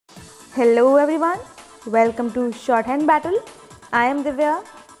Hello everyone, welcome to Shorthand Battle. I am Divya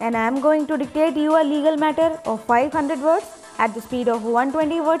and I am going to dictate you a legal matter of 500 words at the speed of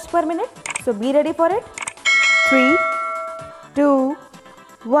 120 words per minute. So be ready for it. 3, 2,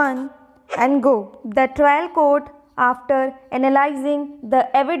 1 and go. The trial court, after analyzing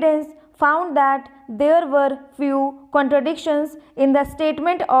the evidence, found that there were few contradictions in the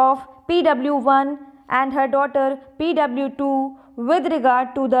statement of PW1 and her daughter PW2 with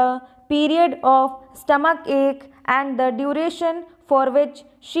regard to the period of stomach ache and the duration for which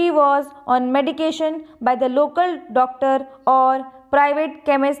she was on medication by the local doctor or private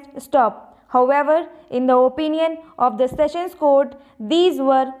chemist stop. However, in the opinion of the Sessions Court, these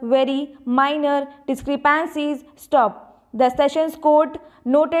were very minor discrepancies stop. The Sessions Court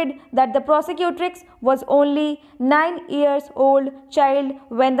noted that the prosecutrix was only 9 years old child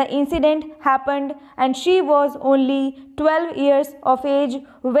when the incident happened and she was only 12 years of age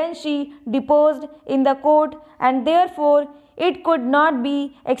when she deposed in the court, and therefore it could not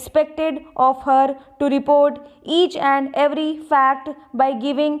be expected of her to report each and every fact by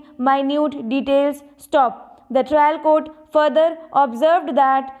giving minute details stop. The trial court further observed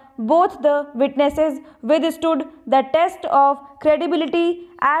that both the witnesses withstood the test of credibility,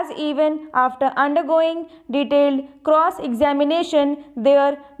 as even after undergoing detailed cross-examination,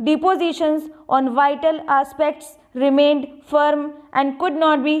 their depositions on vital aspects remained firm and could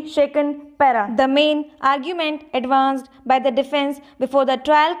not be shaken. The main argument advanced by the defense before the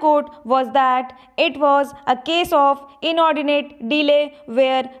trial court was that it was a case of inordinate delay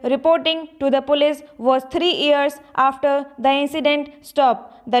where reporting to the police was 3 years after the incident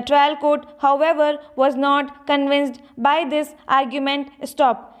stopped. The trial court, however, was not convinced by this argument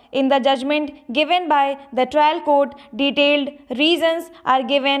stop. In the judgment given by the trial court, detailed reasons are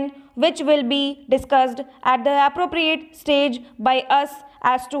given which will be discussed at the appropriate stage by us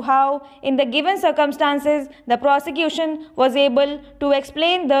as to how, in the given circumstances, the prosecution was able to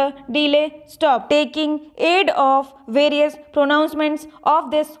explain the delay stop. Taking aid of various pronouncements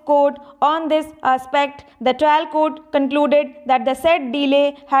of this court on this aspect, the trial court concluded that the said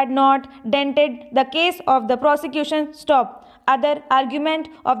delay had not dented the case of the prosecution stop. Other argument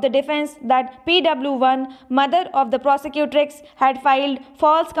of the defense that PW1, mother of the prosecutrix, had filed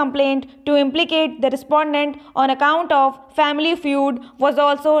false complaint to implicate the respondent on account of family feud was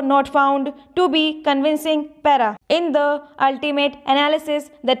also not found to be convincing. In the ultimate analysis,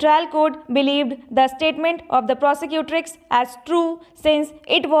 the trial court believed the statement of the prosecutrix as true since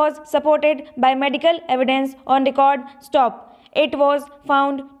it was supported by medical evidence on record stop. It was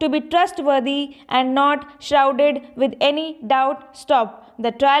found to be trustworthy and not shrouded with any doubt stop.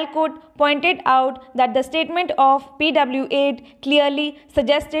 The trial court pointed out that the statement of PW8 clearly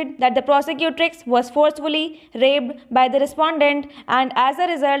suggested that the prosecutrix was forcefully raped by the respondent, and as a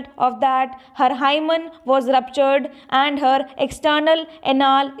result of that, her hymen was ruptured and her external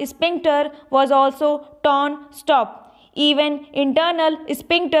anal sphincter was also torn stop. Even internal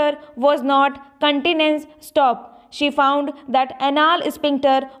sphincter was not continence stop. She found that anal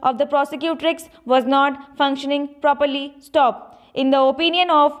sphincter of the prosecutrix was not functioning properly stop. In the opinion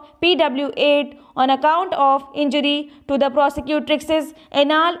of PW8, on account of injury to the prosecutrix's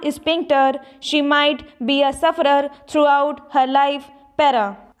anal sphincter, she might be a sufferer throughout her life.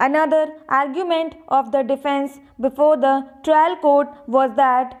 Another argument of the defense before the trial court was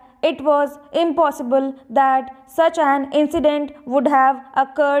that it was impossible that such an incident would have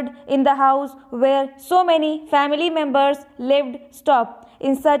occurred in the house where so many family members lived stop.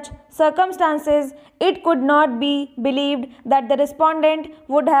 In such circumstances, it could not be believed that the respondent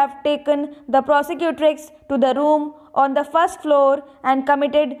would have taken the prosecutrix to the room on the first floor and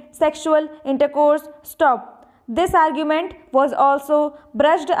committed sexual intercourse stop. This argument was also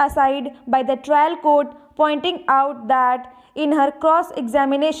brushed aside by the trial court, pointing out that in her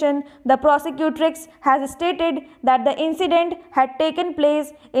cross-examination, the prosecutrix has stated that the incident had taken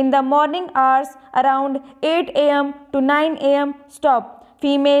place in the morning hours around 8 a.m. to 9 a.m. stop.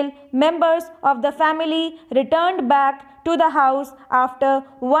 Female members of the family returned back to the house after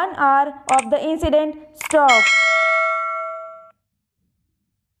 1 hour of the incident stop.